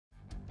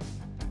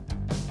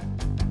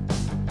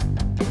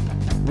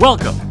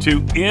Welcome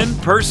to In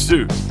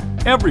Pursuit.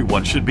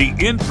 Everyone should be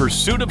in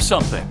pursuit of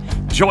something.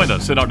 Join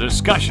us in our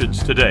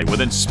discussions today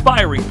with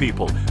inspiring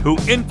people who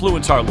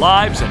influence our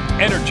lives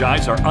and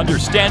energize our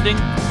understanding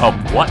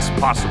of what's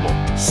possible.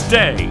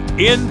 Stay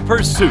in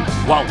pursuit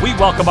while we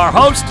welcome our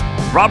host,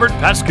 Robert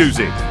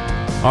Pascuzzi.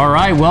 All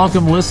right,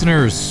 welcome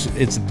listeners.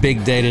 It's a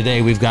big day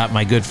today. We've got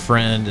my good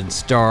friend and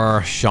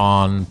star,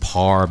 Shawn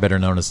Parr, better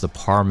known as the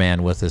Parr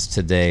Man, with us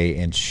today.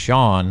 And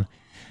Shawn,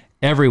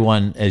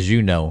 everyone, as you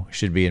know,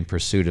 should be in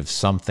pursuit of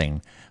something.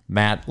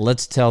 Matt,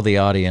 let's tell the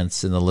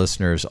audience and the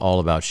listeners all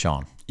about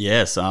Shawn.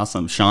 Yes,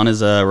 awesome. Shawn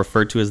is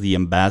referred to as the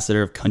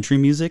ambassador of country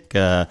music.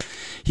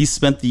 He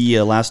spent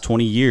the last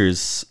 20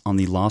 years on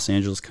the Los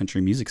Angeles country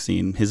music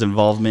scene. His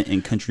involvement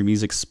in country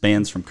music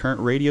spans from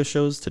current radio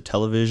shows to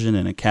television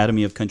and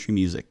Academy of Country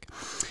Music.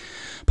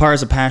 Parr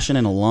has a passion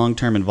and a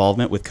long-term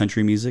involvement with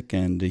country music,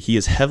 and he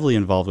is heavily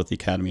involved with the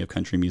Academy of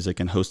Country Music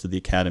and hosted the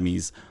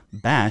Academy's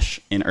Bash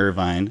in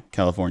Irvine,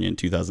 California in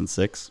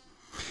 2006.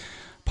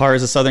 Parr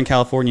is a Southern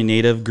California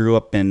native, grew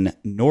up in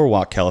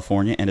Norwalk,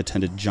 California, and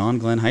attended John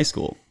Glenn High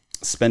School,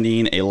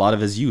 spending a lot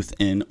of his youth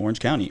in Orange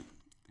County.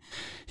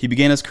 He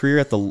began his career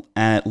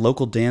at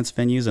local dance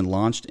venues and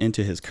launched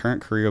into his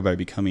current career by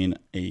becoming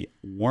a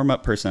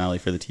warm-up personality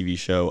for the TV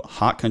show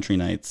Hot Country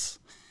Nights.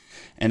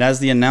 And as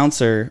the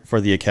announcer for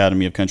the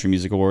Academy of Country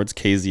Music Awards,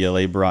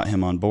 KZLA brought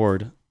him on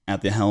board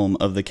at the helm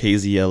of the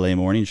KZLA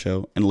Morning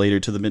Show and later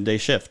to the midday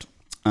shift.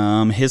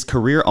 His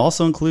career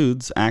also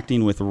includes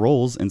acting with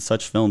roles in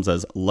such films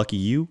as Lucky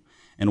You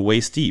and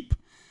Waist Deep.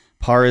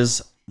 Parr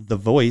is the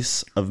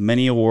voice of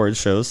many awards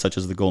shows such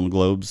as the Golden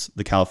Globes,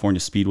 the California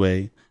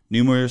Speedway,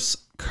 numerous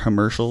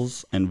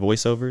commercials and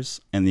voiceovers,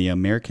 and the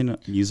American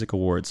Music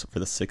Awards for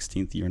the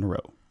 16th year in a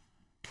row.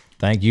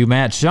 Thank you,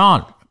 Matt.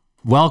 Shawn,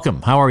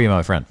 welcome. How are you,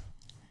 my friend?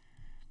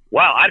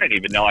 Wow, I didn't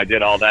even know I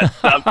did all that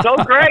stuff. So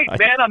great,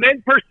 man. I'm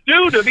in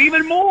pursuit of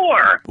even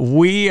more.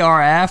 We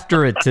are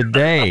after it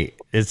today.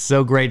 It's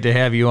so great to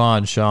have you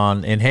on,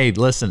 Shawn. And hey,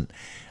 listen,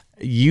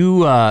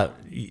 you have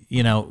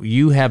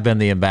been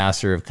the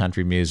ambassador of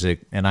country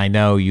music, and I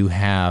know you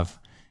have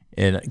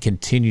and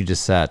continue to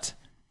set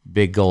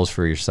big goals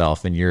for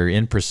yourself, and you're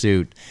in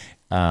pursuit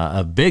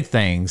of big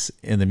things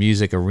in the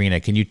music arena.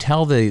 Can you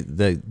tell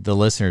the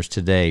listeners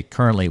today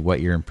currently what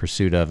you're in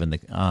pursuit of in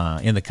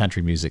the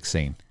country music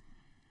scene?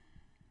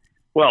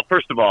 Well,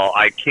 first of all,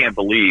 I can't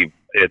believe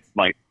it's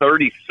my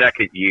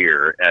 32nd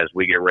year as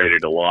we get ready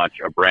to launch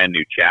a brand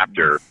new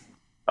chapter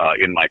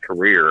in my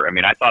career. I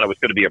mean, I thought I was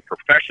going to be a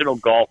professional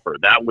golfer.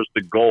 That was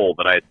the goal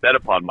that I had set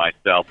upon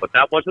myself, but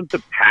that wasn't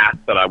the path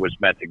that I was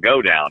meant to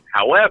go down.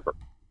 However,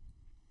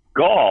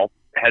 golf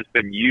has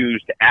been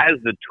used as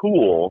the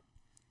tool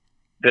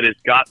that has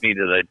got me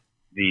to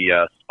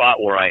the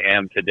spot where I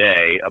am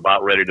today,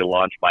 about ready to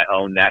launch my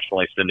own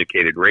nationally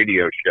syndicated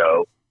radio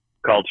show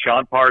called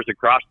Shawn Parr's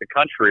Across the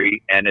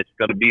Country, and it's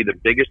going to be the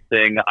biggest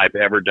thing I've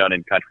ever done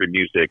in country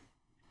music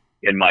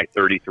in my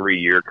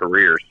 33-year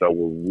career. So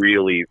we're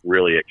really,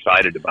 really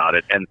excited about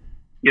it. And,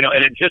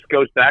 and it just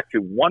goes back to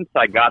once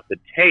I got the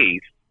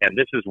taste, and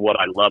this is what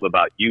I love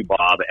about you,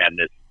 Bob, and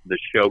this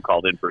show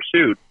called In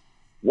Pursuit.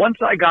 Once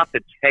I got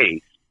the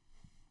taste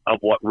of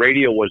what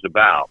radio was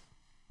about,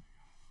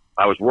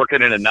 I was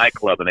working in a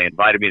nightclub, and they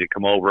invited me to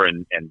come over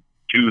and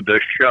do the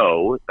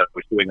show that I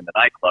was doing in the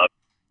nightclub,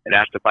 and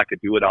asked if I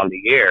could do it on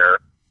the air.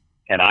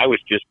 And I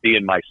was just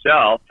being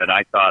myself. And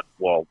I thought,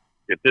 well,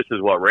 if this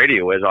is what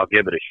radio is, I'll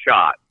give it a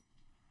shot.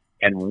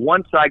 And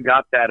once I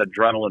got that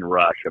adrenaline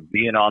rush of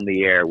being on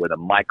the air with a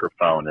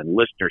microphone and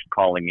listeners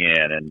calling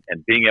in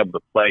and being able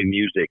to play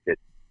music that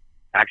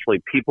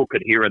actually people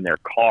could hear in their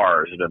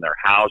cars and in their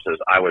houses,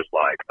 I was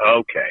like,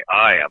 okay,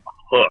 I am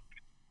hooked.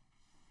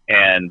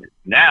 And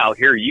now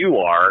here you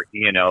are,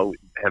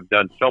 have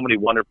done so many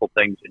wonderful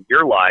things in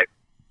your life.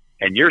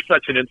 And you're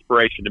such an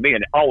inspiration to me,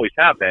 and always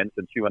have been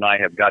since you and I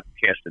have got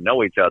the chance to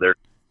know each other,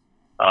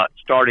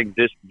 starting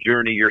this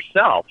journey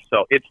yourself.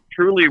 So it's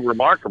truly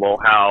remarkable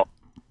how,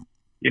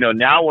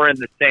 now we're in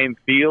the same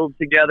field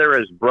together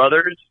as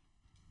brothers,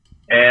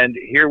 and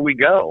here we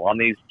go on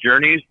these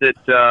journeys that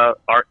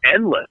are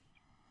endless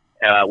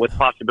with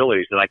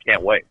possibilities, and I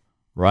can't wait.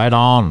 Right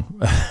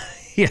on.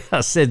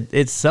 Yes,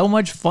 it's so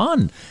much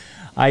fun.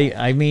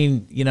 I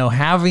mean,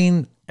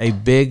 having a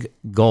big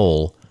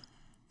goal,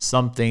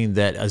 something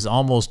that is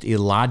almost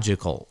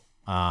illogical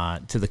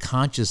to the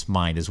conscious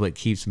mind, is what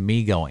keeps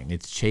me going.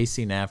 It's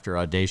chasing after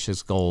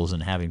audacious goals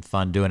and having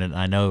fun doing it. And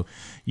I know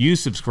you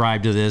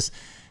subscribe to this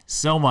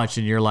so much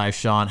in your life,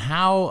 Shawn.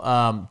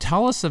 How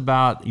tell us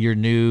about your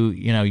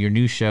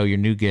new show, your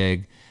new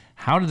gig.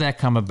 How did that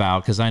come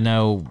about? Because I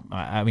know,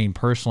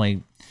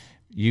 personally,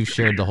 you've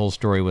shared the whole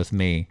story with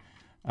me.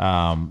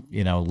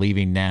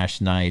 Leaving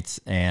Nash Nights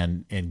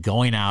and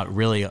going out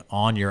really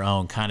on your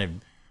own, kind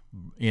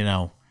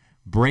of,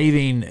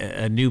 braving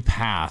a new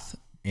path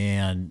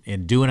and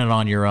doing it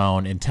on your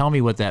own. And tell me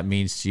what that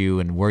means to you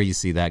and where you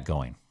see that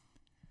going.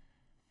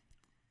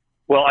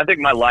 Well, I think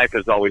my life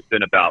has always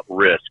been about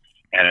risks,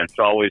 and it's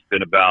always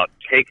been about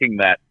taking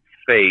that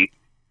faith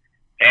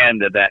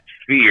and that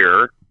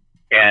fear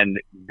and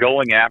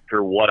going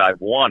after what I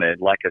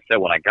wanted. Like I said,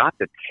 when I got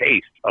the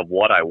taste of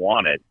what I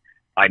wanted,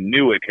 I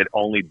knew it could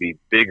only be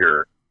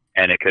bigger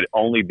and it could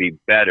only be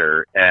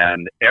better.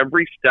 And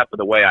every step of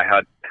the way, I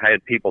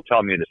had people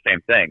tell me the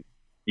same thing.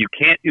 You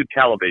can't do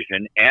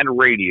television and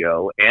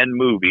radio and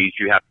movies.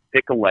 You have to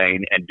pick a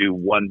lane and do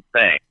one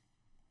thing.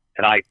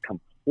 And I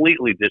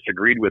completely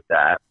disagreed with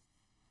that.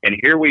 And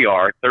here we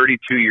are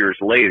 32 years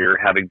later,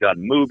 having done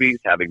movies,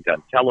 having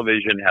done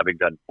television, having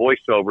done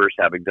voiceovers,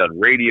 having done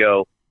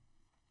radio,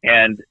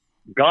 and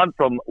gone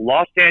from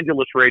Los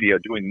Angeles radio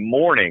doing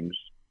mornings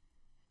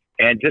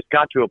and just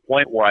got to a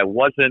point where I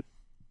wasn't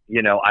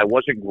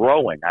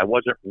growing. I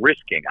wasn't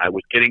risking. I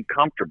was getting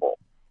comfortable.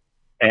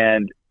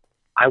 And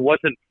I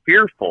wasn't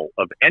fearful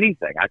of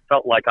anything. I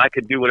felt like I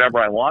could do whatever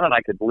I wanted.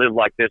 I could live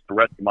like this the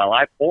rest of my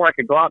life, or I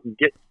could go out and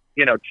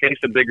chase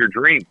a bigger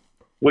dream,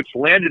 which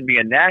landed me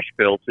in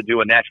Nashville to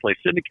do a nationally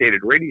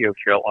syndicated radio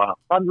show on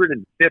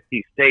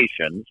 150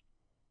 stations,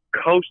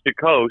 coast to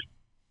coast,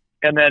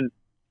 and then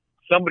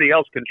somebody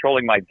else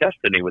controlling my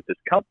destiny with this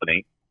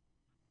company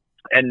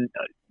and,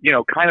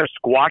 kind of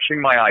squashing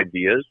my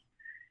ideas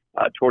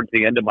towards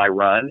the end of my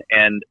run.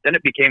 And then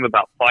it became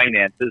about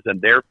finances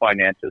and their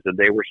finances, and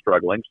they were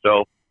struggling.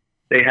 So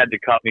they had to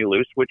cut me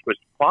loose, which was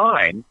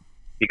fine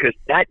because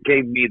that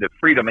gave me the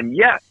freedom. And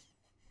yes,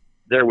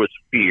 there was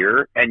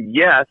fear. And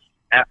yes,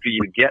 after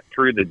you get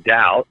through the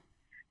doubt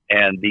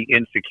and the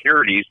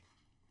insecurities,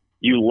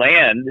 you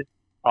land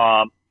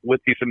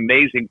with these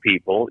amazing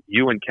people.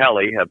 You and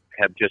Kelly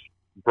have just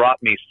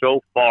brought me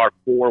so far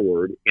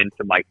forward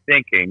into my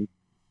thinking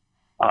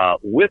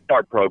with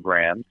our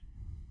programs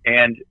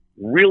and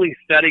really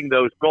setting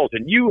those goals.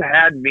 And you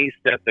had me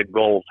set the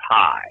goals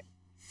high.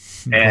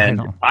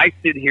 And I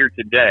sit here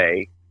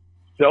today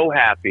so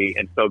happy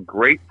and so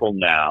grateful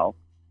now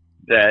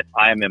that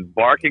I am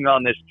embarking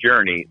on this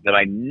journey that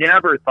I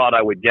never thought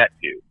I would get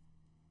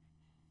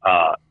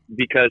to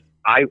because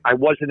I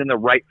wasn't in the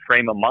right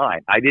frame of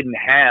mind. I didn't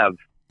have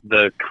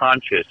the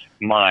conscious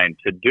mind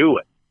to do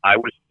it. I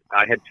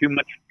had too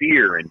much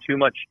fear and too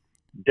much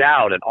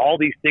doubt and all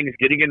these things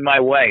getting in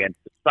my way and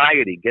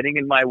society getting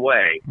in my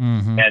way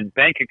and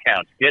bank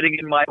accounts getting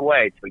in my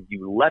way. So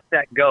you let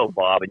that go,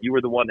 Bob, and you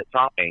were the one that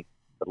taught me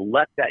to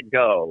let that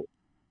go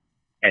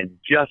and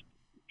just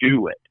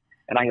do it.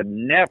 And I have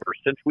never,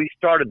 since we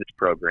started this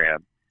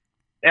program,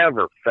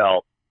 ever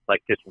felt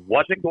like this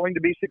wasn't going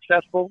to be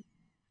successful.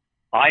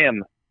 I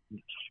am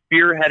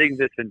spearheading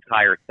this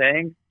entire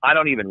thing. I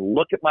don't even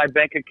look at my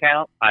bank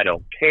account. I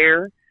don't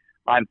care.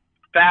 I'm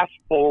fast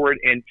forward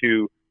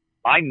into,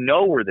 I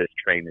know where this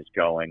train is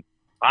going.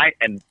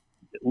 And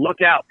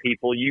look out,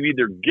 people. You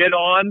either get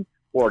on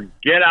or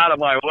get out of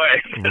my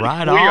way.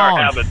 Right we on. are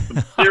having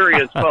some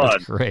serious fun.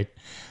 That's great.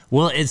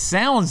 Well, it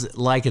sounds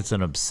like it's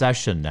an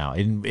obsession now.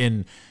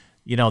 In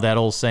that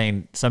old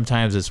saying,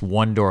 sometimes it's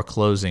one door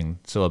closing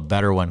so a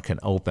better one can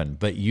open.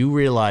 But you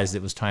realized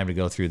it was time to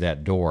go through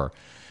that door.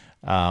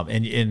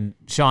 And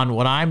Shawn,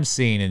 what I'm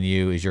seeing in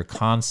you is your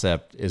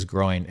concept is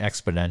growing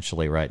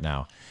exponentially right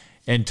now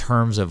in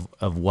terms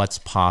of what's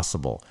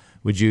possible.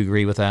 Would you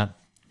agree with that?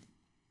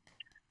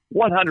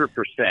 100%.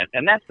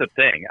 And that's the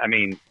thing. I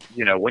mean,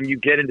 when you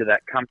get into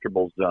that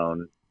comfortable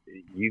zone,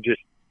 you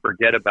just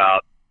forget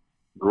about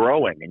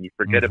growing and you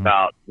forget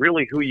about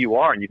really who you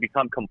are, and you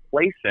become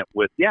complacent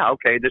with,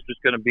 okay, this is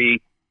going to be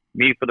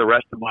me for the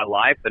rest of my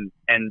life.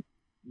 And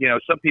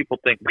some people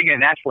think being a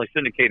nationally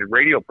syndicated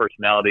radio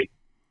personality,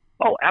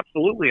 oh,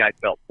 absolutely. I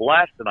felt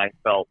blessed and I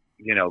felt,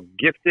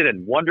 gifted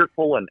and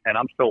wonderful. And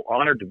I'm so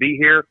honored to be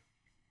here.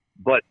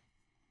 But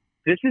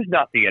this is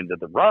not the end of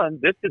the run.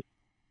 This is,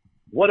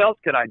 what else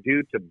can I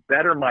do to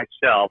better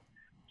myself,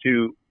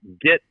 to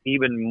get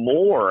even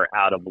more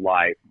out of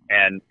life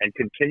and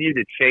continue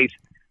to chase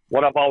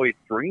what I've always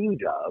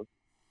dreamed of.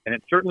 And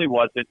it certainly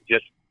wasn't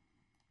just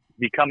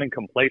becoming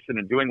complacent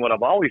and doing what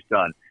I've always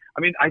done.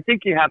 I mean, I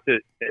think you have to,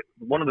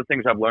 one of the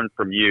things I've learned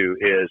from you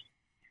is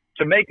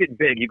to make it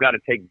big, you got to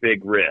take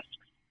big risks,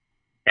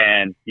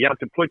 and you have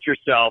to put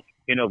yourself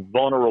in a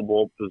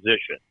vulnerable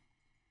position.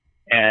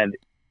 And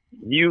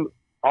you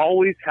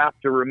always have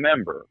to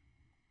remember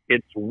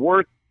it's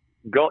worth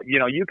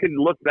you can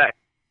look back.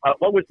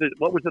 What was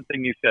the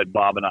thing you said,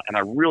 Bob? And I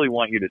really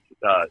want you to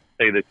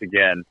say this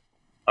again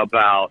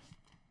about,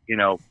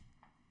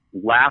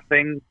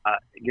 laughing,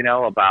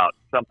 about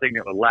something,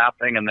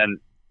 laughing. And then,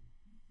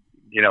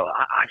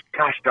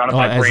 gosh darn it,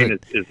 my brain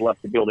is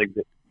left the building.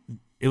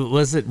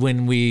 Was it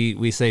when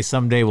we say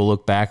someday we'll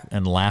look back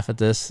and laugh at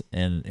this,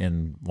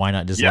 and why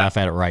not just laugh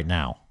at it right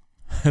now?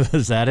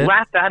 Is that it?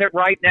 Laugh at it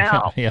right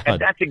now. Yeah.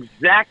 And that's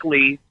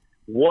exactly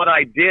what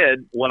I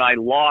did when I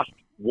lost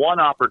one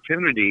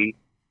opportunity.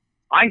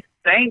 I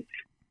thanked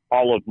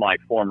all of my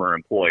former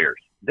employers.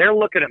 They're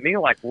looking at me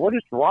like, what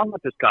is wrong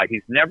with this guy?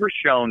 He's never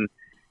shown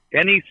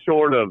any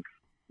sort of,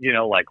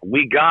 like,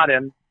 we got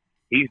him.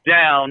 He's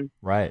down.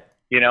 Right.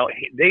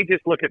 They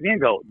just look at me and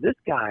go, this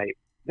guy,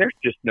 there's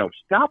just no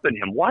stopping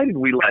him. Why did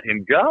we let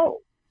him go?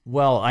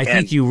 Well, I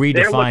think you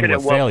redefined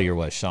what failure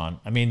was,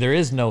 Shawn. I mean, there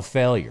is no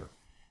failure.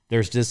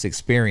 There's just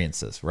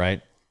experiences,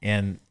 right?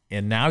 And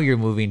and now you're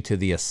moving to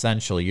the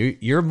essential.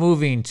 You're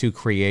moving to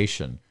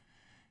creation,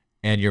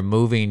 and you're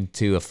moving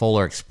to a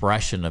fuller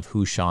expression of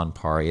who Shawn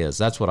Parr is.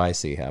 That's what I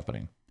see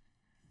happening.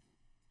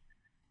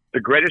 The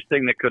greatest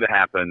thing that could have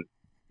happened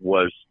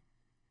was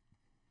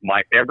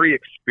every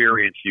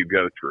experience you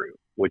go through,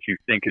 what you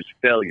think is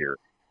failure,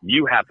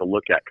 you have to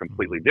look at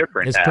completely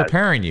different. It's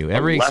preparing you.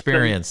 Every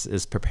experience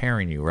is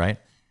preparing you, right?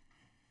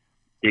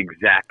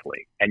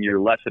 Exactly. And your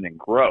lesson in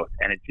growth.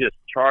 And it just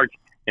charged,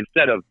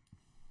 instead of,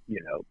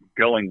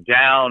 going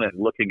down and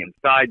looking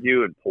inside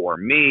you and poor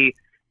me,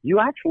 you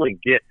actually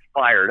get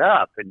fired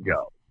up and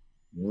go,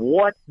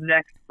 what's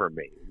next for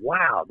me?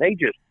 Wow, they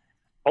just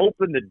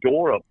opened the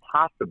door of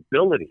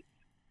possibilities.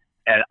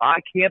 And I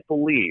can't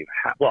believe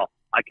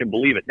I can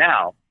believe it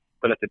now,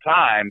 but at the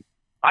time,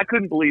 I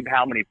couldn't believe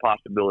how many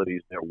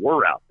possibilities there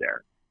were out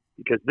there,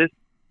 because this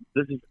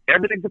is,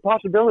 everything's a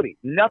possibility.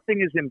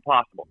 Nothing is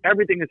impossible.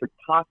 Everything is a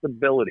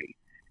possibility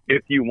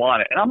if you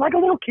want it. And I'm like a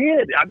little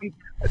kid. I mean,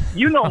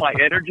 my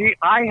energy.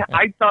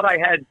 I thought I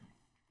had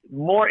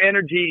more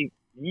energy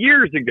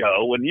years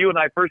ago when you and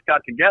I first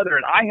got together,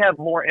 and I have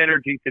more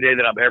energy today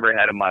than I've ever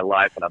had in my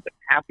life, and I've been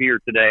happier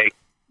today.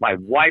 My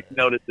wife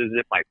notices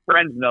it. My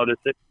friends notice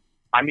it.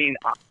 I mean,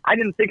 I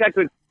didn't think I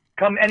could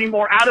come any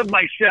more out of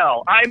my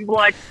shell. I'm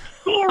like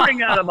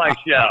soaring out of my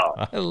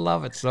shell. I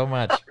love it so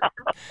much.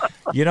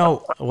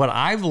 What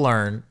I've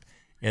learned,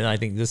 and I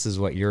think this is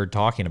what you're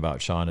talking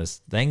about, Shawn,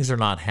 is things are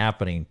not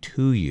happening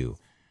to you,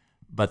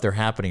 but they're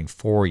happening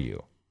for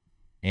you.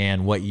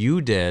 And what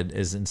you did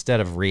is, instead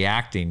of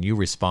reacting, you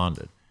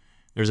responded.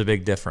 There's a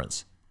big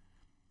difference.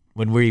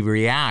 When we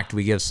react,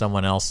 we give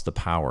someone else the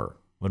power.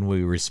 When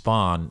we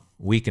respond,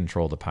 we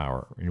control the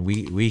power, and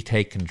we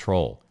take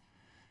control.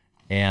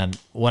 And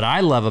what I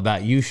love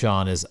about you,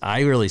 Shawn, is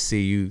I really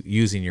see you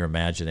using your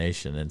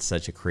imagination in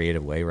such a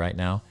creative way right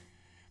now.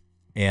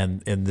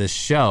 And this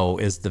show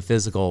is the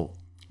physical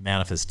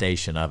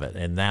manifestation of it.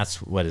 And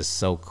that's what is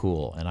so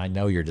cool. And I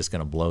know you're just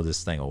going to blow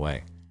this thing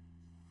away.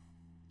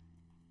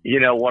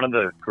 One of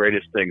the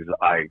greatest things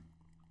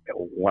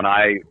when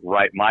I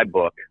write my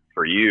book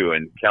for you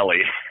and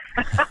Kelly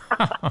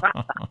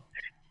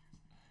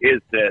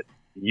is that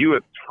you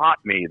have taught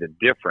me the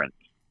difference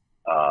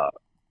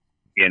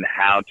in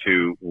how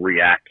to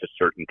react to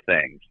certain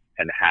things,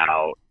 and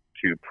how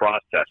to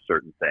process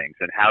certain things,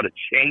 and how to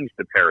change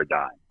the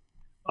paradigm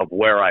of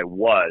where I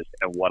was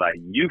and what I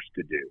used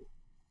to do,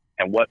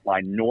 and what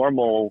my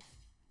normal,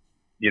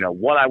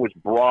 what I was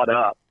brought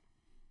up,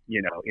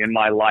 in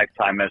my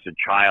lifetime as a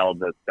child,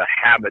 the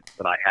habits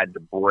that I had to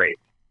break,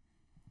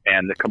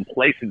 and the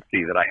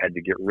complacency that I had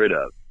to get rid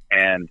of.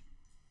 And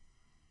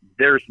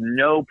there's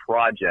no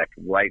project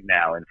right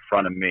now in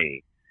front of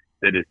me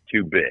that is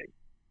too big.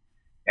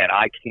 And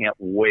I can't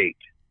wait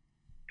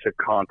to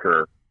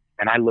conquer.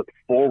 And I look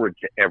forward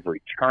to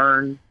every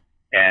turn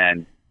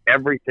and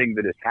everything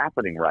that is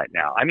happening right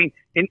now. I mean,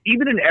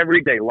 even in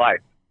everyday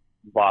life,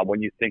 Bob,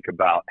 when you think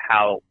about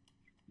how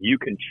you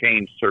can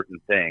change certain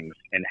things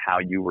and how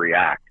you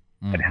react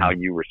and how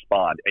you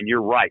respond. And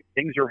you're right.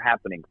 Things are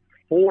happening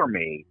for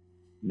me,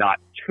 not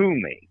to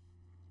me.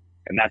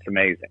 And that's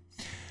amazing.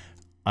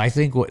 I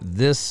think what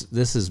this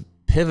has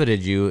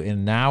pivoted you,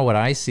 and now what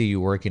I see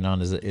you working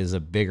on is a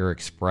bigger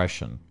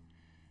expression.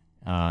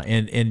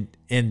 And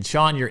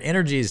Shawn, your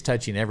energy is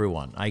touching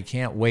everyone. I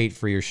can't wait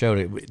for your show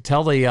to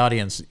tell the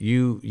audience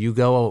you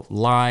go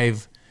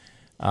live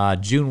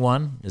June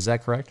 1. Is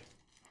that correct?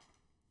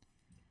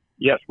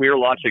 Yes, we are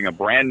launching a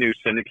brand new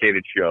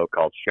syndicated show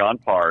called Shawn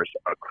Parr's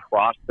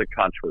Across the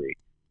Country.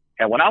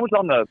 And when I was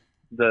on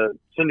the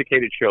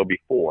syndicated show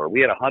before, we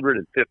had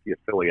 150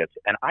 affiliates,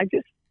 and I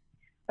just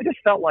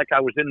felt like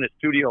I was in the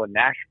studio in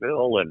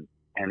Nashville, and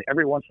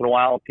every once in a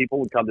while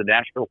people would come to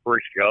Nashville for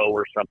a show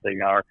or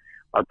something, our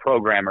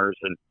programmers,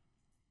 and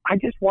I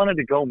just wanted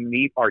to go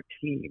meet our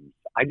teams.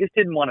 I just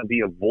didn't want to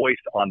be a voice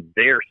on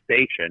their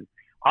station.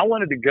 I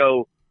wanted to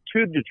go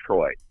to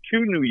Detroit,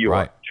 to New York,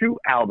 right, to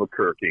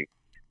Albuquerque,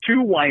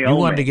 to Wyoming. You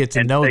wanted to get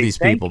to know these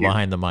people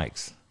behind the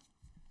mics.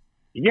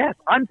 Yes,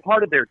 I'm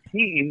part of their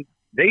team.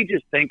 They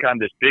just think I'm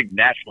this big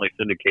nationally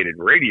syndicated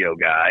radio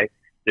guy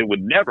that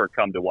would never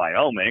come to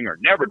Wyoming or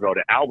never go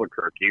to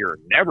Albuquerque or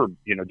never,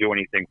 do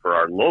anything for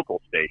our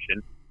local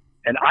station.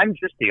 And I'm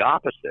just the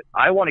opposite.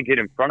 I want to get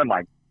in front of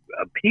my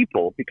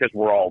people, because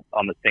we're all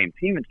on the same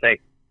team, and say,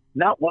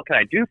 not what can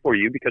I do for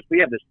you, because we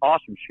have this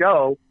awesome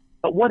show,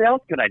 but what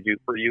else can I do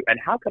for you? And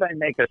how could I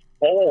make us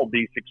all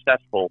be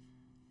successful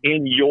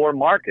in your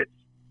markets?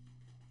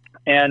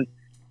 And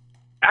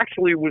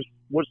actually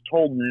was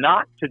told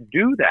not to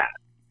do that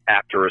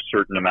after a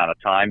certain amount of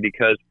time,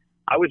 because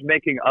I was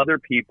making other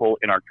people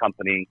in our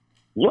company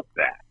look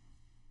bad.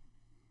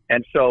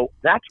 And so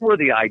that's where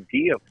the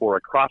idea for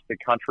Across the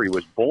Country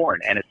was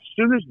born. And as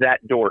soon as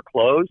that door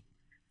closed,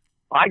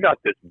 I got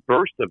this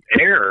burst of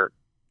air.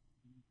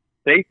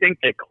 They think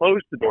they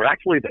closed the door.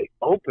 Actually, they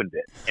opened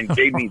it and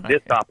gave me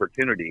this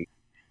opportunity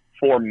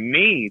for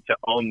me to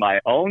own my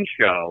own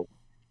show.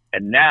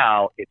 And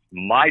now it's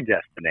my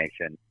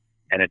destination,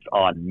 and it's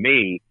on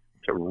me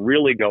to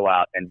really go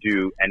out and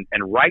do and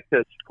write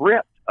the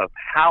script of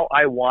how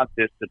I want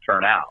this to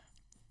turn out.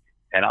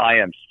 And I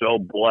am so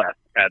blessed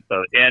at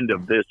the end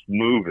of this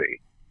movie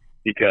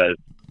because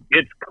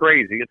it's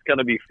crazy. It's going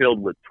to be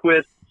filled with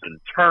twists and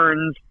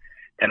turns,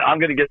 and I'm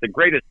going to get the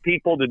greatest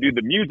people to do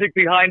the music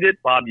behind it.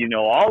 Bob, you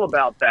know all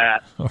about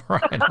that.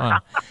 Right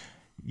on.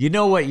 You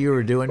know what you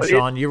were doing,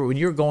 Shawn? When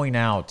you were going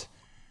out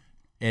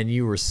and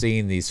you were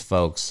seeing these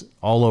folks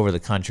all over the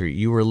country,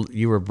 you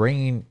were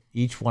bringing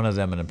each one of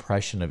them an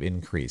impression of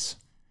increase.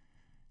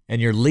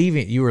 And you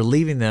were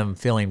leaving them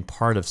feeling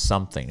part of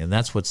something. And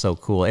that's what's so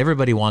cool.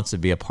 Everybody wants to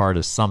be a part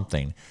of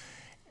something.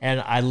 And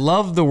I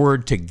love the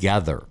word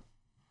together.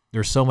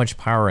 There's so much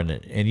power in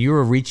it. And you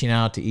were reaching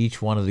out to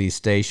each one of these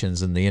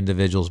stations and the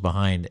individuals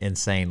behind and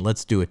saying,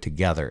 let's do it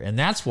together. And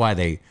that's why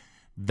they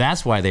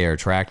are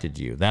attracted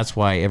to you. That's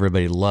why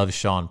everybody loves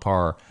Shawn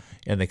Parr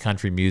in the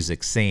country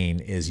music scene,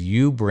 is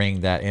you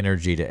bring that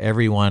energy to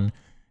everyone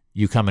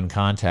you come in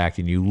contact,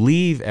 and you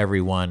leave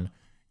everyone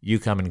you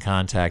come in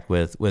contact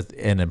with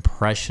an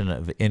impression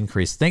of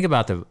increase. Think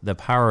about the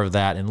power of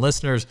that. And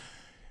listeners,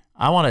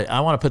 I want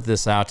to put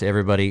this out to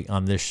everybody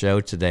on this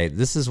show today.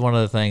 This is one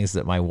of the things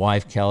that my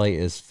wife Kelly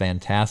is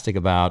fantastic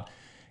about,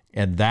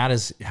 and that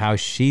is how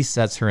she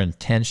sets her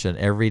intention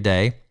every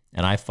day,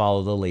 and I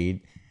follow the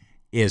lead,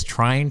 is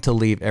trying to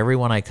leave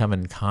everyone I come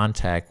in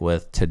contact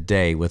with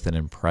today with an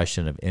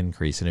impression of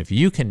increase. And if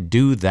you can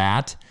do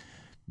that,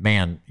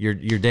 man, your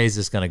day's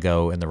just going to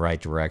go in the right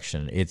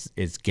direction.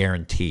 It's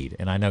guaranteed.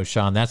 And I know,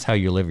 Shawn, that's how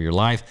you live your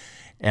life.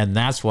 And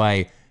that's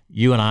why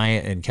you and I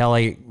and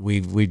Kelly,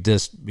 we've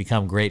just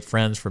become great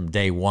friends from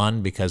day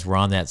one, because we're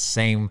on that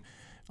same,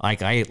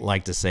 like I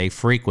like to say,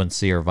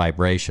 frequency or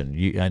vibration.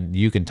 And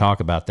you can talk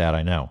about that,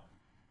 I know.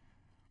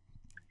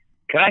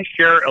 Can I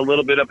share a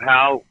little bit of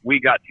how we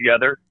got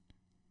together?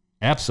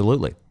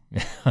 Absolutely.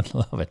 I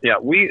love it. Yeah,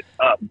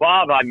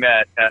 Bob, I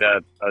met at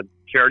a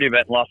charity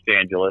event in Los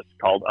Angeles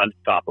called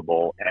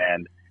Unstoppable,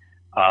 and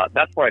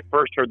that's where I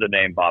first heard the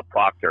name Bob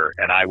Proctor,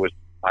 and I was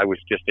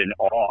just in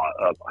awe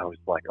of. I was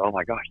like, oh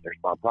my gosh, there's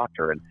Bob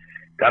Proctor, and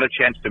got a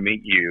chance to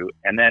meet you.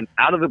 And then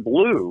out of the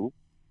blue,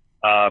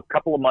 a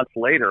couple of months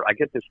later, I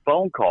get this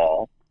phone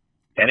call,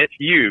 and it's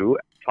you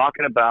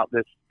talking about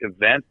this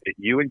event that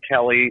you and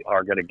Kelly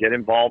are going to get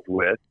involved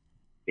with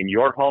in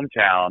your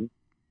hometown,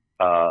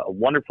 a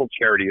wonderful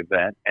charity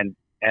event,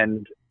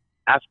 and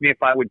asked me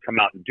if I would come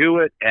out and do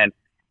it. And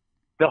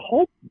the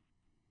whole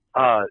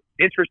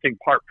interesting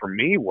part for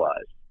me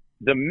was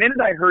the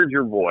minute I heard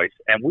your voice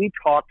and we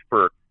talked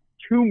for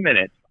 2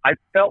 minutes, I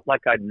felt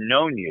like I'd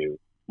known you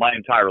my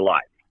entire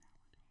life.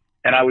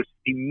 And I was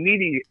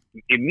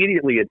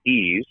immediately at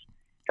ease.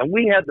 And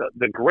we had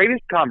the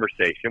greatest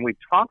conversation. We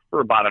talked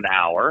for about an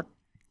hour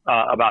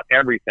about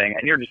everything.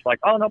 And you're just like,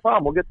 oh, no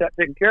problem. We'll get that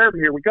taken care of.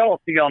 Here we go.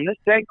 I'll see you on this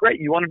day. Great.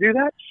 You want to do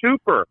that?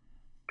 Super.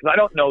 Because I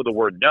don't know the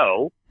word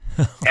no.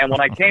 And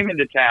when I came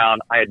into town,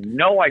 I had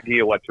no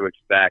idea what to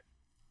expect.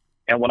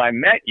 And when I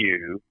met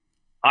you,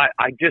 I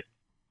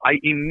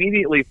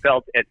immediately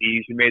felt at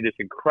ease. You made this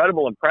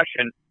incredible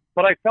impression,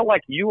 but I felt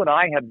like you and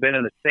I have been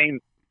in the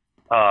same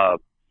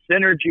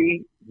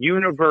synergy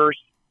universe.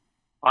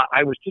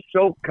 I was just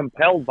so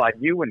compelled by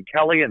you and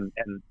Kelly and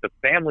the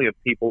family of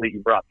people that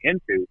you brought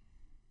into.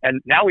 And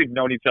now we've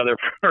known each other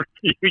for a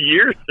few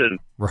years,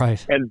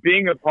 and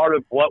being a part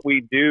of what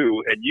we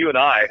do. And you and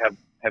I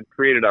have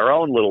created our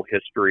own little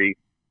history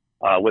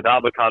with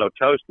avocado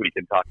toast we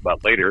can talk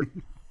about later.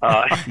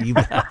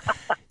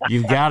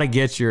 You've got to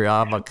get your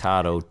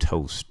avocado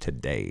toast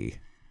today.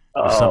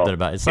 Or something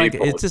about it.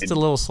 It's just a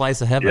little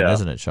slice of heaven,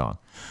 isn't it, Shawn?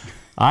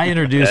 I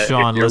introduced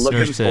Shawn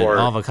listeners to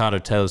avocado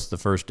toast the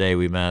first day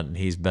we met, and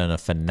he's been a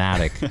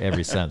fanatic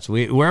ever since.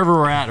 Wherever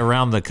we're at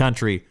around the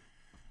country,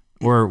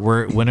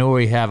 whenever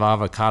we have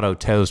avocado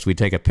toast, we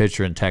take a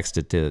picture and text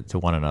it to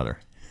one another.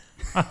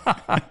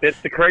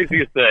 It's the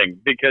craziest thing,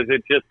 because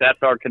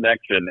that's our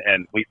connection,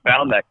 and we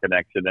found that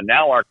connection, and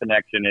now our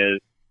connection is,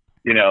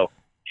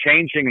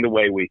 changing the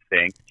way we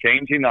think,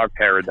 changing our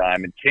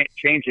paradigm, and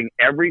changing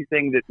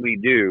everything that we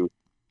do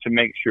to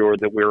make sure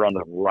that we're on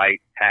the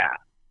right path.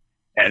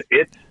 And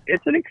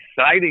it's an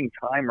exciting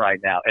time right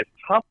now. As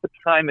tough a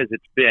time as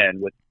it's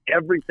been with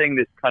everything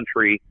this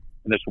country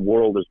and this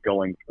world is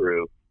going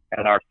through,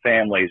 and our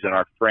families and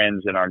our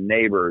friends and our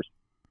neighbors,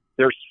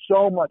 there's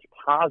so much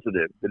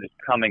positive that is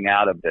coming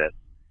out of this.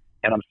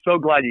 And I'm so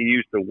glad you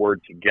used the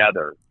word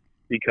together,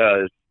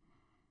 because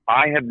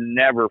I have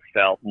never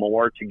felt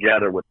more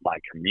together with my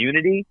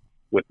community,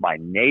 with my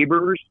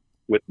neighbors,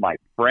 with my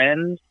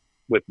friends,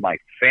 with my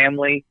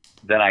family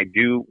than I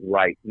do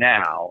right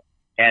now.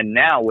 And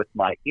now with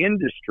my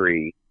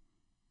industry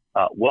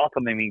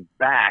welcoming me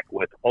back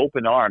with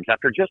open arms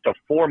after just a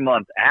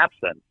 4-month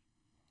absence,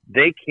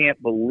 they can't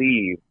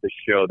believe the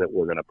show that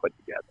we're going to put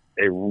together.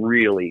 They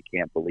really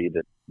can't believe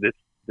that this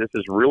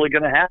is really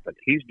going to happen.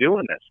 He's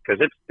doing this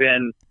because it's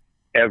been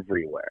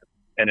everywhere,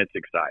 and it's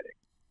exciting.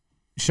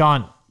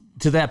 Shawn,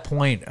 to that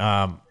point,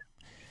 how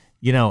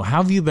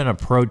have you been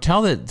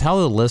tell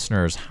the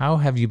listeners, how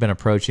have you been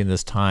approaching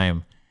this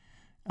time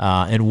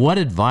And what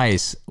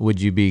advice would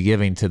you be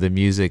giving to the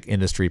music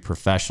industry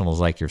professionals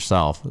like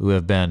yourself who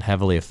have been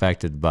heavily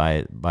affected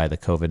by the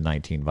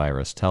COVID-19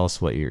 virus? Tell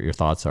us what your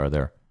thoughts are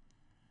there.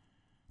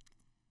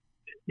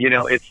 You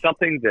know, it's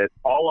something that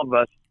all of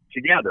us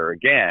together,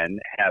 again,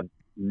 have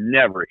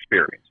never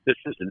experienced. This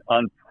is an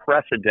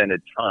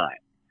unprecedented time.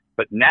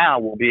 But now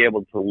we'll be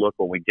able to look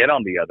when we get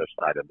on the other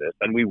side of this,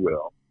 and we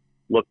will,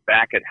 look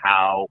back at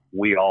how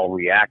we all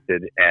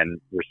reacted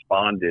and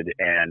responded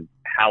and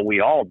how we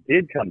all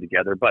did come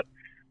together. But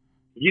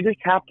you just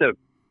have to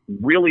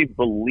really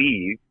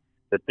believe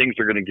that things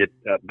are going to get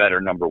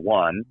better, number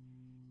one.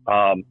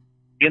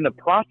 In the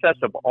process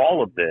of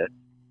all of this,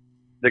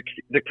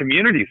 the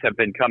communities have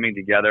been coming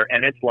together,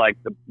 and it's like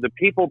the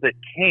people that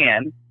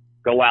can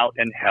go out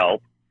and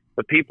help,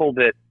 the people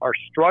that are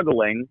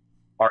struggling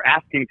are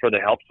asking for the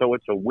help, so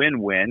it's a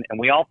win-win, and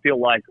we all feel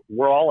like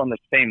we're all on the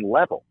same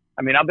level.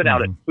 I mean, I've been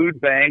out at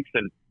food banks,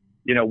 and,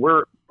 you know,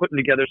 we're putting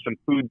together some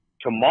food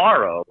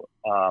tomorrow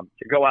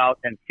to go out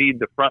and feed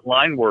the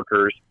frontline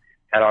workers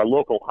at our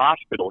local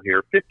hospital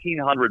here.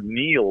 1,500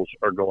 meals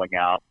are going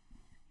out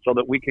so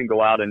that we can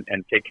go out and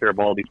take care of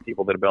all these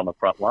people that have been on the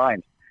front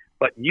lines.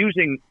 But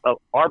using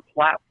our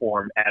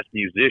platform as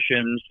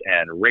musicians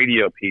and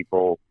radio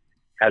people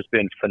has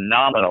been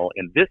phenomenal.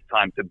 In this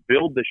time to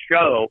build the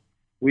show,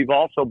 we've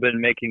also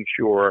been making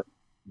sure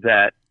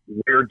that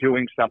we're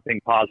doing something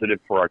positive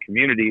for our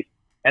communities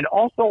and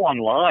also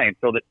online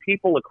so that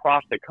people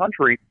across the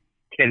country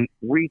can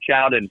reach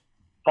out and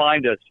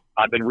find us.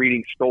 I've been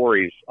reading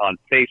stories on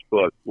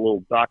Facebook,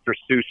 little Dr.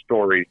 Seuss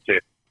stories to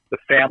the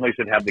families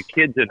that have the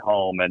kids at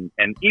home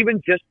and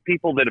even just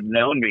people that have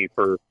known me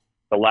for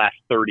the last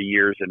 30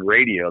 years in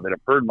radio that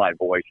have heard my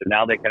voice, and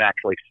now they can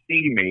actually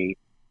see me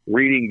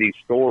reading these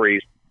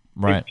stories.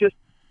 Right. It's just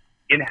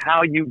in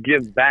how you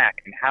give back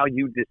and how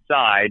you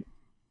decide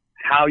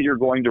how you're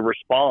going to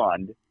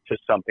respond to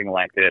something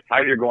like this,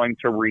 how you're going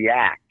to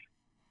react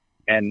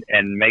and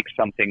make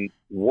something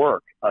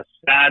work.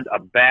 A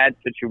bad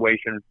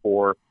situation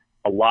for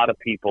a lot of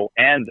people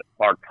and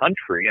our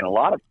country and a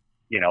lot of,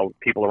 you know,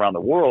 people around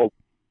the world.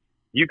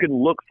 You can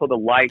look for the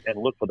light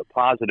and look for the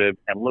positive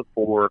and look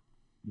for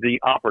the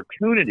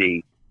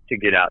opportunity to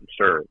get out and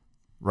serve.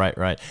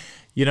 Right.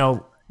 You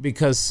know,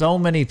 because so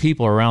many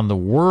people around the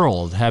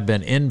world have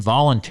been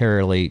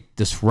involuntarily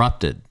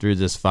disrupted through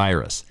this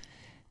virus.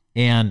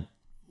 And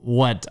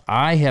what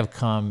I have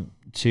come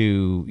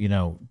to, you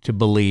know, to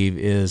believe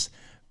is,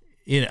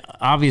 you know,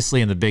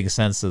 obviously in the big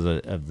sense of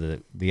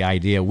the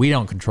idea, we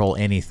don't control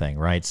anything,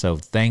 right? So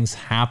things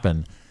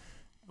happen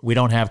we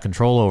don't have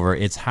control over.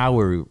 It's how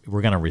we're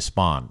going to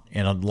respond.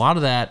 And a lot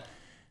of that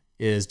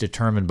is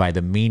determined by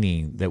the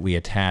meaning that we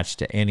attach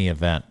to any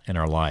event in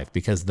our life,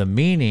 because the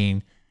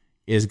meaning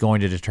is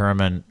going to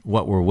determine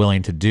what we're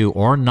willing to do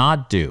or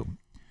not do.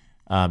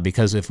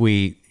 Because if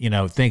we,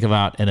 think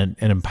about an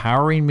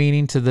empowering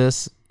meaning to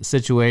this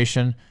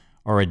situation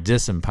or a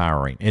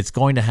disempowering, it's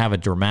going to have a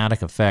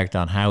dramatic effect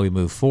on how we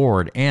move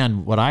forward.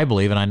 And what I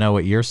believe, and I know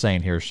what you're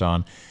saying here,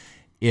 Shawn,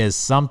 is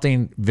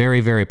something very,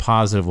 very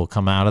positive will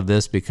come out of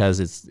this,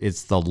 because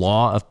it's the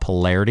law of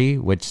polarity,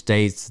 which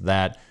states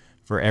that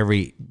for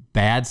every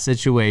bad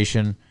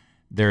situation,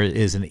 there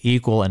is an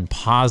equal and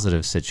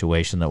positive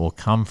situation that will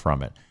come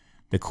from it.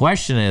 The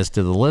question is,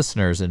 to the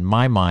listeners, in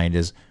my mind,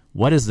 is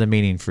what is the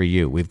meaning for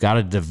you? We've got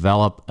to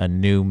develop a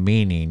new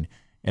meaning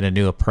and a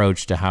new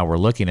approach to how we're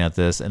looking at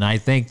this. And I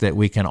think that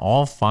we can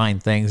all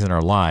find things in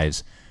our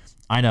lives.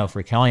 I know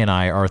for Kelly and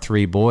I, our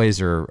three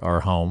boys are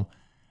home.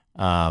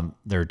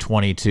 They're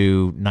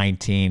 22,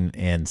 19,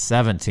 and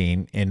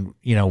 17. And,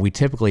 we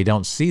typically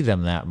don't see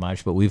them that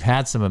much, but we've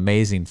had some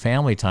amazing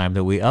family time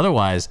that we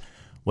otherwise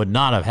would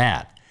not have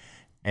had.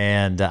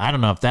 And I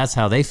don't know if that's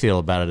how they feel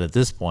about it at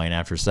this point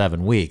after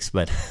 7 weeks,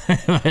 but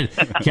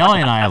Kelly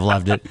and I have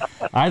loved it.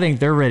 I think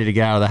they're ready to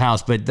get out of the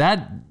house. But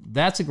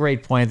that's a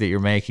great point that you're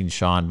making,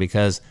 Shawn,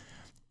 because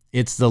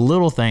it's the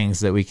little things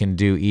that we can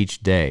do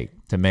each day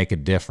to make a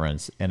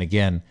difference. And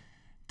again,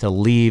 to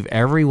leave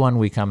everyone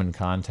we come in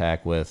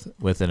contact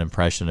with an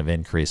impression of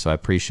increase. So I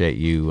appreciate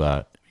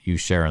you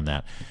sharing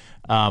that.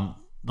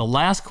 The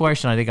last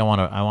question I think I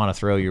want to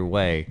throw your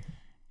way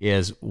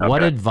is,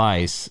 what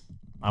advice?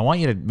 I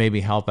want you to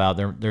maybe help out.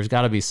 There's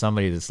got to be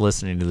somebody that's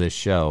listening to this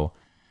show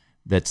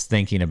that's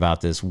thinking about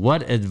this.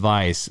 What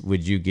advice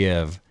would you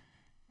give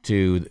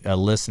to a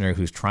listener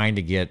who's trying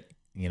to get,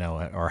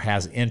 or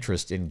has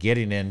interest in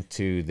getting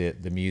into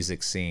the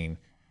music scene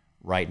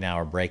right now,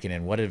 or breaking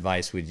in? What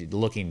advice would you,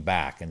 looking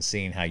back and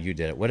seeing how you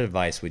did it, what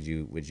advice would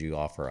you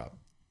offer up?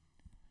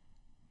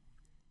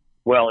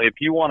 Well, if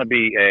you want to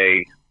be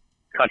a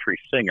country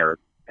singer,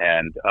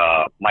 and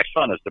my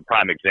son is the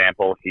prime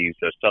example. He's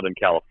a Southern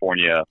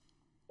California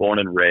born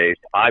and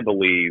raised. I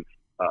believe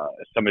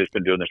somebody who's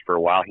been doing this for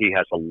a while. He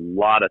has a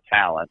lot of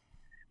talent.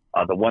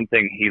 The one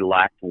thing he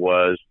lacked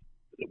was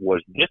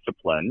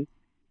discipline,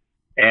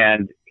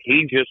 and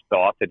he just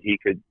thought that he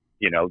could.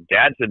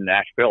 Dad's in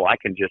Nashville. I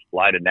can just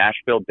fly to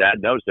Nashville.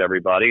 Dad knows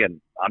everybody, and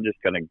I'm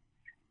just going to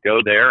go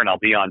there, and I'll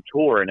be on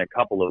tour in a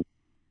couple of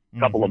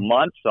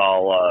months.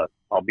 I'll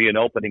I'll be an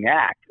opening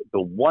act.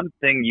 The one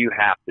thing you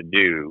have to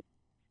do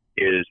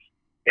is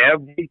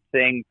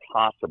everything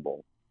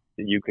possible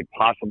that you could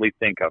possibly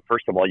think of.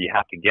 First of all, you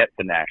have to get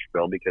to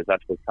Nashville because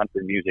that's where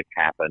country music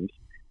happens.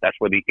 That's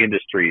where the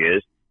industry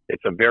is.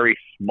 It's a very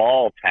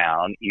small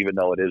town, even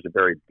though it is a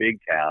very big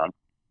town.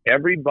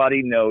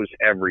 Everybody knows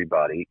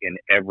everybody in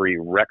every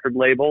record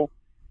label.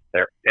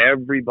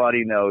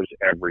 Everybody knows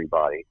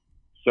everybody.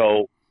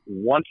 So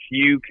once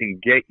you can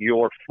get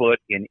your foot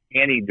in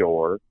any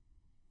door,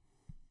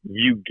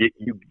 you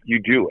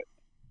do it.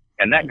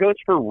 And that goes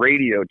for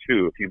radio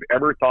too. If you've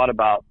ever thought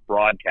about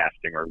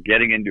broadcasting or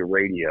getting into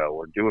radio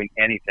or doing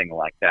anything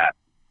like that,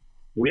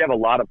 we have a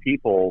lot of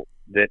people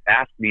that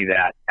ask me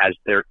that as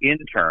their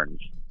interns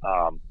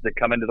that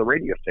come into the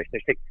radio station.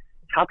 They say,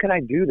 how can I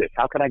do this?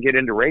 How can I get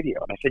into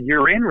radio? And I said,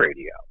 you're in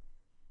radio.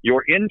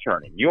 You're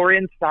interning. You're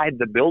inside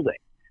the building.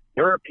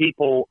 There are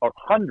people, or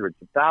hundreds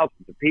of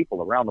thousands of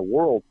people around the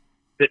world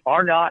that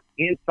are not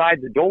inside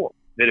the door,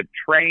 that have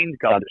trained,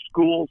 gone to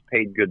schools,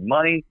 paid good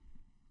money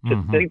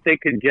to think they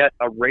could get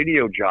a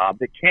radio job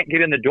that can't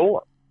get in the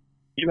door.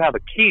 You have a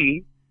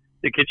key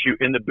that gets you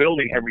in the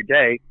building every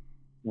day.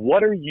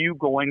 What are you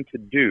going to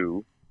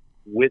do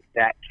with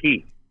that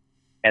key?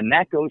 And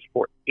that goes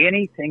for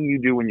anything you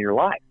do in your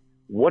life.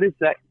 What is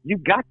that? You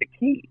got the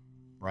key.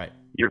 Right.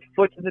 Your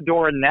foot's in the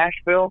door in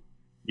Nashville,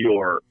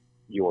 your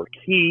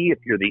key, if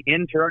you're the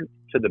intern,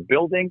 to the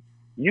building,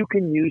 you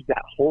can use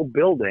that whole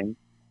building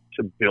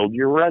to build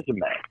your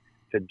resume,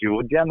 to do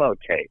a demo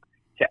tape,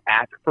 to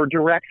ask for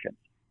directions,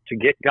 to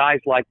get guys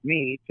like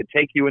me to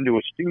take you into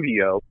a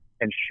studio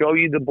and show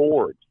you the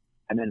boards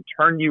and then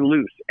turn you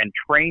loose and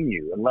train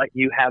you and let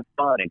you have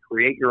fun and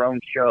create your own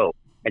show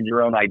and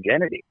your own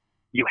identity.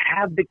 You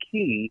have the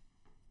key.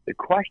 The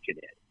question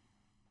is,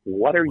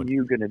 what are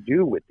you going to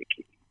do with the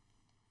key?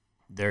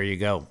 There you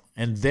go.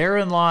 And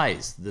therein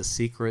lies the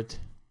secret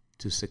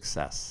to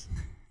success,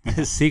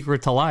 the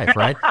secret to life,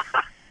 right?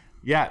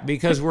 Yeah,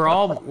 because we're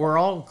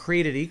all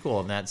created equal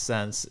in that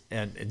sense,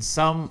 and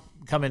some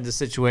come into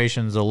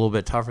situations a little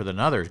bit tougher than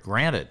others,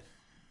 granted.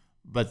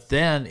 But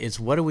then it's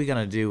what are we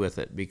going to do with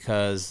it?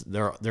 Because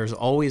there's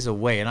always a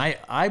way. And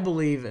I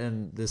believe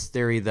in this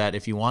theory that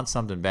if you want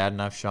something bad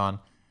enough, Shawn,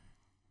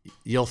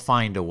 you'll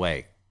find a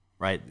way,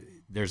 right?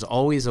 There's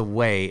always a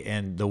way,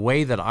 and the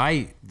way that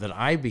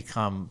I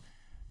become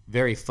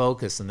very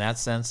focused in that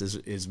sense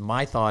is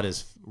my thought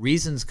is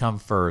reasons come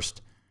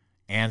first,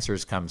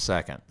 answers come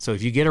second. So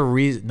if you get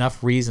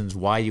enough reasons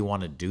why you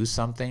want to do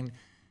something,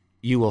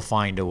 you will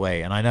find a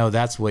way. And I know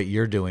that's what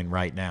you're doing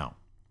right now.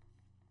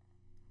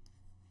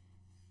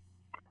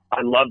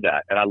 I love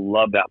that, and I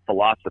love that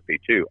philosophy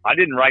too. I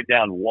didn't write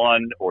down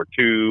 1 or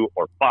 2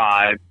 or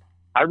 5.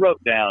 I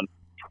wrote down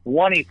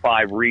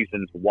 25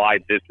 reasons why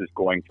this is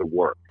going to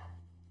work.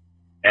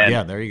 And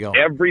yeah, there you go.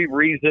 Every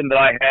reason that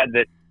I had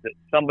that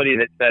somebody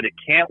that said it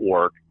can't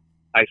work,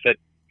 I said,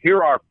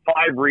 here are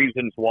 5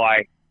 reasons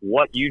why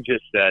what you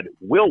just said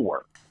will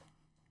work.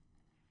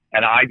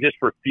 And I just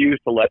refuse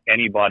to let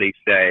anybody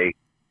say,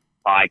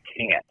 I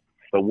can't.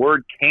 The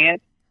word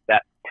can't,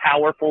 that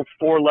powerful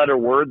 4-letter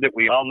word that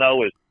we all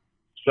know is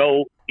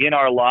so in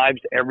our lives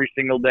every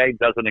single day,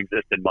 doesn't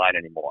exist in mine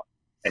anymore.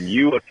 And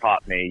you have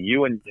taught me,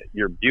 you and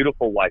your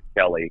beautiful wife,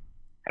 Kelly,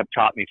 have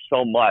taught me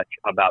so much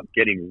about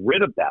getting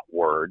rid of that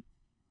word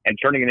and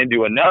turning it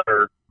into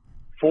another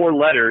 4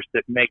 letters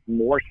that make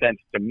more sense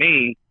to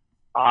me.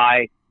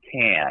 I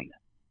can.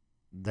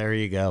 There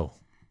you go.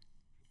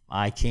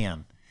 I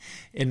can.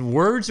 And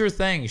words are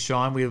things,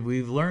 Shawn.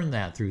 We've learned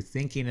that through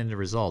thinking into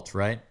results,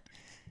 right?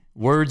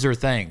 Words are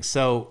things.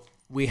 So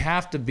we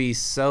have to be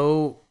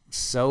so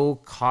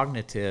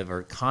cognitive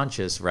or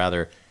conscious,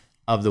 rather,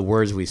 of the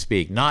words we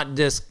speak. Not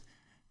just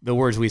the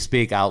words we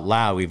speak out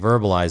loud, we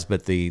verbalize,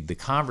 but the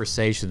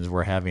conversations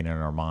we're having in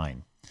our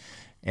mind.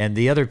 And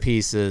the other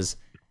piece is,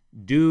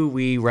 do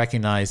we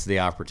recognize the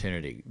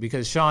opportunity?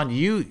 Because Shawn,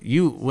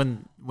 you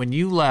when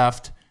you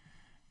left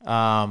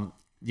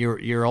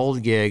your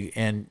old gig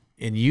and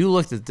you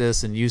looked at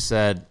this and you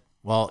said,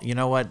 well, you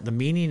know what? The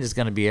meaning is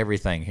going to be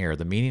everything here.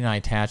 The meaning I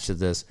attach to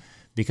this,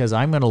 because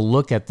I'm going to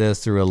look at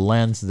this through a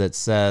lens that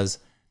says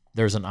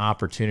there's an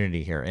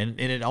opportunity here. And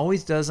it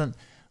always doesn't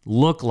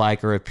look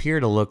like or appear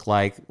to look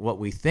like what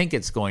we think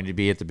it's going to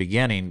be at the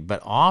beginning.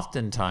 But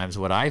oftentimes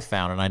what I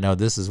found, and I know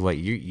this is what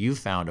you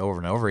found over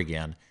and over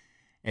again,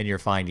 and you're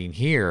finding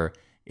here,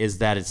 is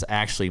that it's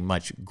actually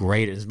much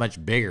greater, it's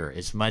much bigger,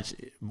 it's much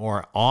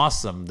more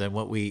awesome than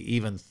what we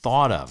even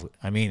thought of.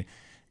 I mean,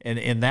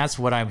 and that's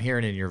what I'm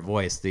hearing in your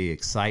voice, the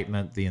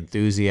excitement, the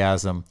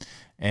enthusiasm,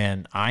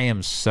 and I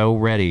am so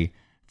ready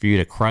for you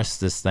to crush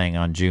this thing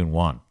on June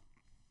 1.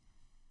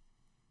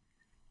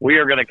 We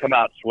are going to come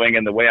out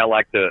swinging. The way I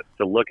like to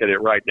look at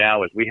it right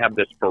now is we have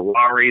this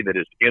Ferrari that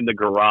is in the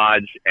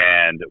garage,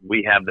 and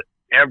we have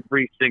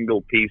every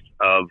single piece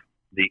of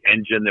the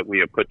engine that we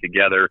have put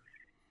together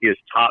is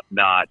top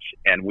notch,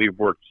 and we've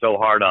worked so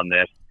hard on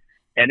this,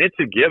 and it's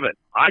a given.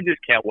 I just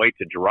can't wait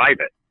to drive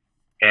it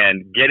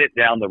and get it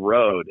down the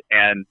road.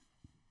 And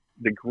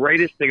the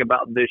greatest thing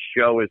about this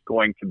show is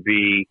going to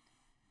be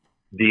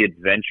the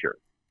adventure.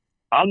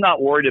 I'm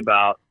not worried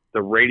about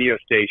the radio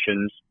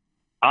stations.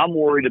 I'm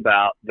worried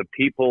about the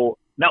people,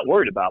 not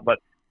worried about, but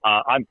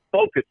I'm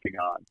focusing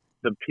on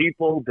the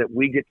people that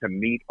we get to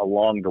meet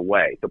along the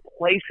way, the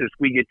places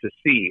we get to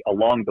see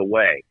along the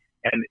way,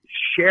 and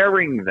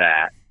sharing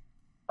that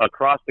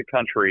across the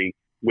country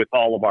with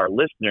all of our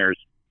listeners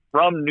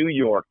from New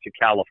York to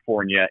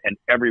California and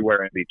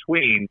everywhere in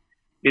between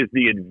is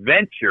the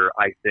adventure,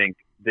 I think,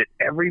 that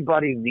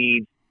everybody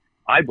needs,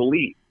 I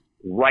believe,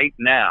 right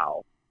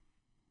now.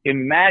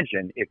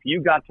 Imagine if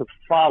you got to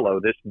follow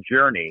this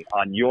journey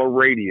on your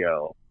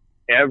radio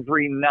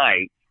every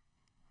night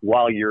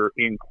while you're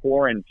in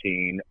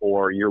quarantine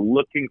or you're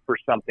looking for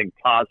something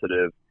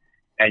positive,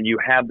 and you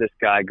have this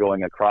guy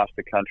going across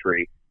the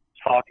country,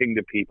 talking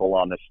to people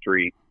on the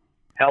street,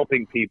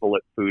 helping people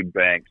at food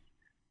banks,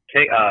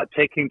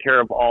 taking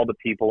care of all the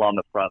people on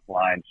the front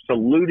line,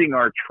 saluting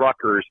our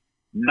truckers,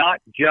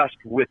 not just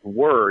with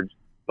words,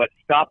 but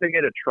stopping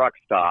at a truck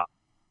stop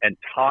and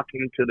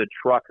talking to the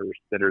truckers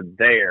that are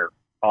there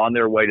on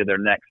their way to their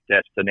next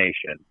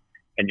destination.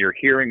 And you're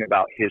hearing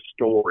about his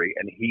story,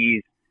 and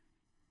he's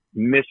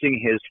missing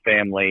his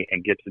family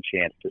and gets a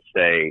chance to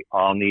say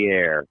on the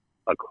air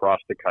across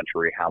the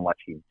country how much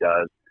he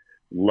does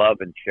love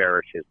and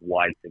cherish his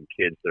wife and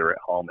kids that are at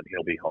home, and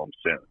he'll be home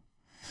soon.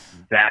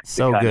 That's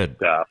so the kind good of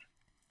stuff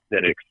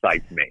that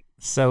excites me.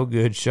 So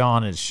good,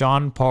 Shawn. It's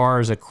Shawn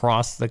Parr's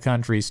across the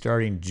country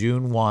starting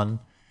June 1.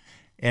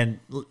 And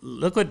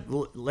look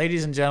what,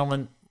 ladies and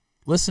gentlemen,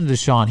 listen to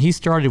Shawn. He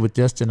started with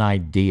just an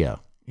idea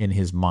in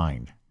his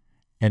mind.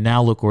 And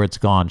now look where it's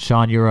gone.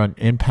 Shawn, you're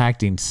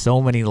impacting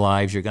so many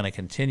lives. You're going to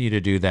continue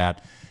to do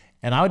that.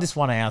 And I would just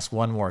want to ask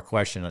one more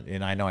question.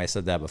 And I know I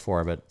said that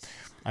before, but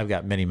I've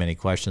got many, many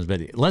questions.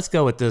 But let's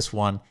go with this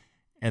one,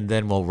 and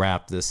then we'll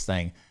wrap this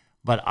thing.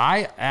 But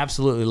I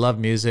absolutely love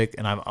music,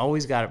 and I've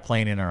always got it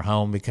playing in our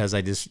home because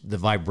the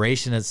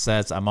vibration it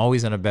sets, I'm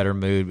always in a better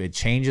mood. It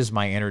changes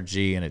my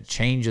energy, and it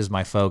changes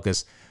my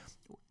focus.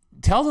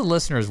 Tell the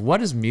listeners, what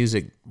does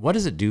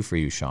it do for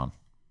you, Shawn?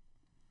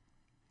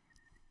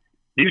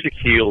 Music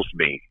heals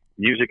me.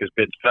 Music has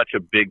been such a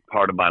big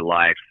part of my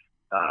life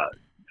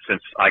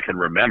since I can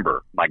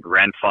remember. My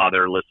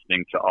grandfather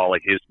listening to all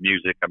of his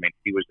music. I mean,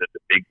 he was at the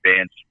big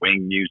band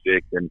swing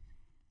music, and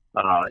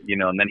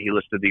and then he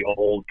listened to the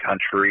old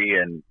country.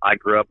 And I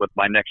grew up with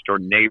my next door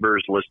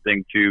neighbors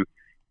listening to,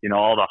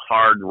 all the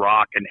hard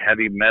rock and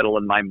heavy metal.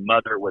 And my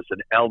mother was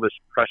an Elvis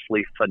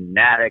Presley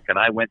fanatic, and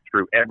I went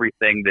through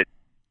everything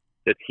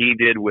that he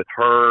did with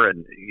her.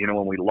 And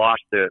when we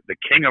lost the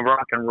king of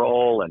rock and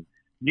roll, and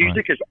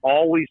music has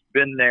always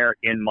been there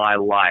in my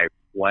life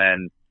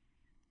when,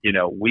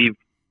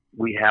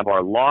 we have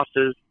our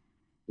losses,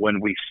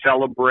 when we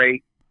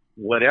celebrate,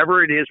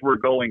 whatever it is we're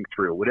going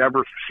through,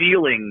 whatever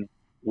feeling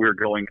we're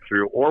going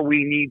through, or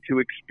we need to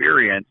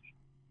experience,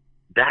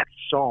 that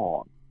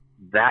song,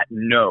 that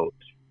note,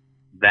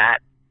 that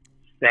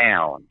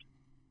sound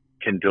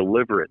can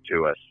deliver it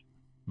to us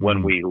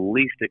when we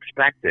least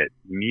expect it.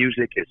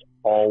 Music is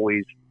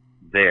always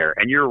there.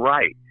 And you're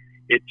right.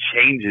 It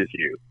changes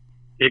you.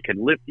 It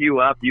can lift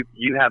you up.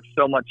 You have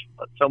so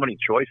many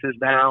choices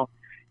now.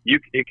 You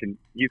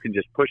can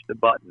just push the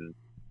button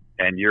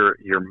and your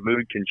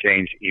mood can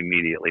change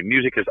immediately.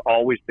 Music has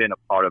always been a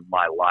part of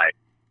my life,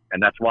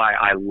 and that's why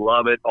I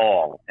love it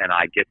all. And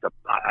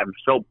I'm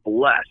so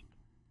blessed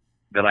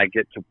that I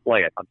get to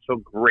play it. I'm so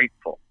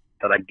grateful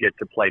that I get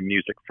to play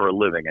music for a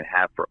living and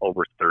have for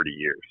over 30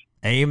 years.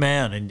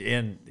 Amen.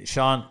 And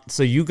Shawn,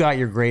 so you got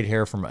your great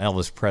hair from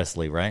Elvis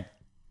Presley, right?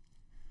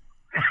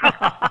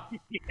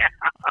 Yeah.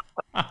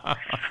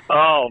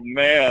 Oh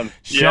man,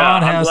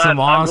 Shawn has some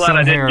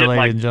awesome hair,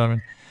 ladies and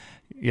gentlemen.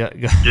 Yeah,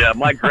 yeah.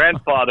 My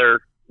grandfather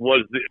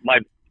was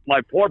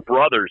my poor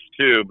brothers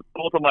too.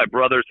 Both of my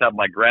brothers have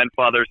my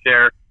grandfather's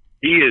hair.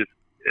 He's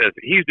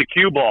the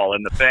cue ball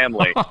in the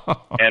family,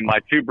 and my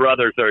two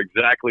brothers are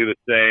exactly the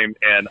same.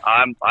 And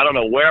I don't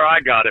know where I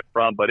got it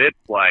from, but it's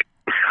like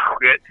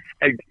it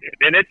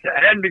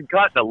hadn't been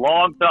cut in a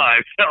long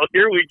time. So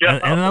here we go.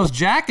 And those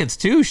jackets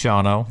too,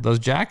 Shawno. Those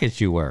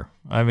jackets you wear.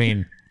 I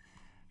mean,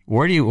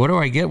 where do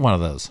I get one of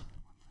those?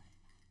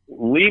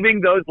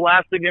 Leaving those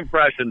lasting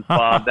impressions,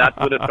 Bob. That's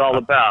what it's all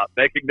about.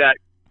 Making that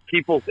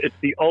it's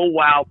the oh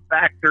wow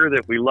factor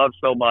that we love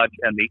so much,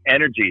 and the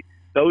energy.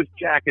 Those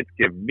jackets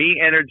give me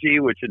energy,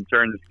 which in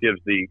turn gives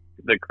the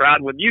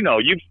crowd. When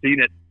you've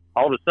seen it,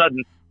 all of a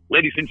sudden,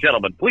 ladies and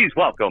gentlemen, please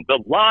welcome the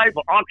live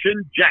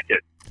auction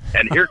jacket.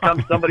 And here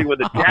comes somebody with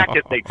a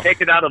jacket. They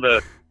take it out of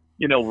the,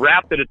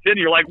 wrap that it's in.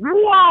 You're like,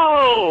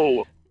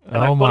 whoa! And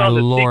I put on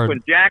the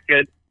sequin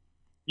jacket.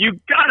 You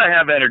gotta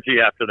have energy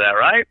after that,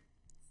 right?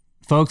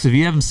 Folks, if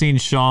you haven't seen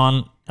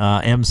Shawn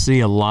MC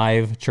a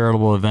live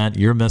charitable event,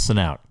 you're missing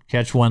out.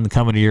 Catch one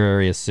coming to your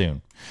area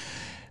soon.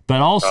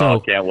 But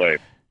also, can't wait.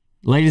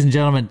 Ladies and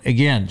gentlemen,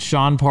 again,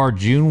 Shawn Parr,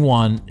 June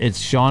 1. It's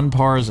Shawn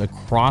Parr's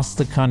Across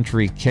the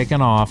Country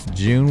kicking off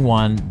June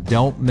 1.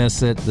 Don't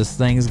miss it. This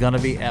thing's going to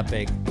be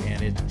epic.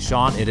 And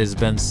Shawn, it has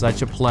been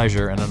such a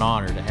pleasure and an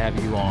honor to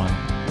have you on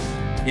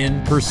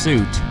In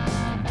Pursuit.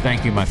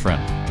 Thank you, my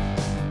friend.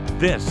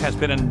 This has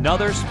been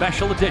another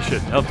special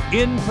edition of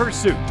In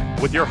Pursuit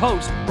with your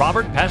host,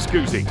 Robert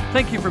Pascuzzi.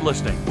 Thank you for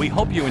listening. We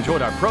hope you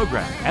enjoyed our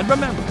program. And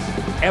remember,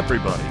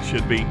 everybody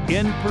should be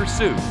in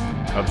pursuit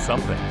of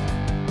something.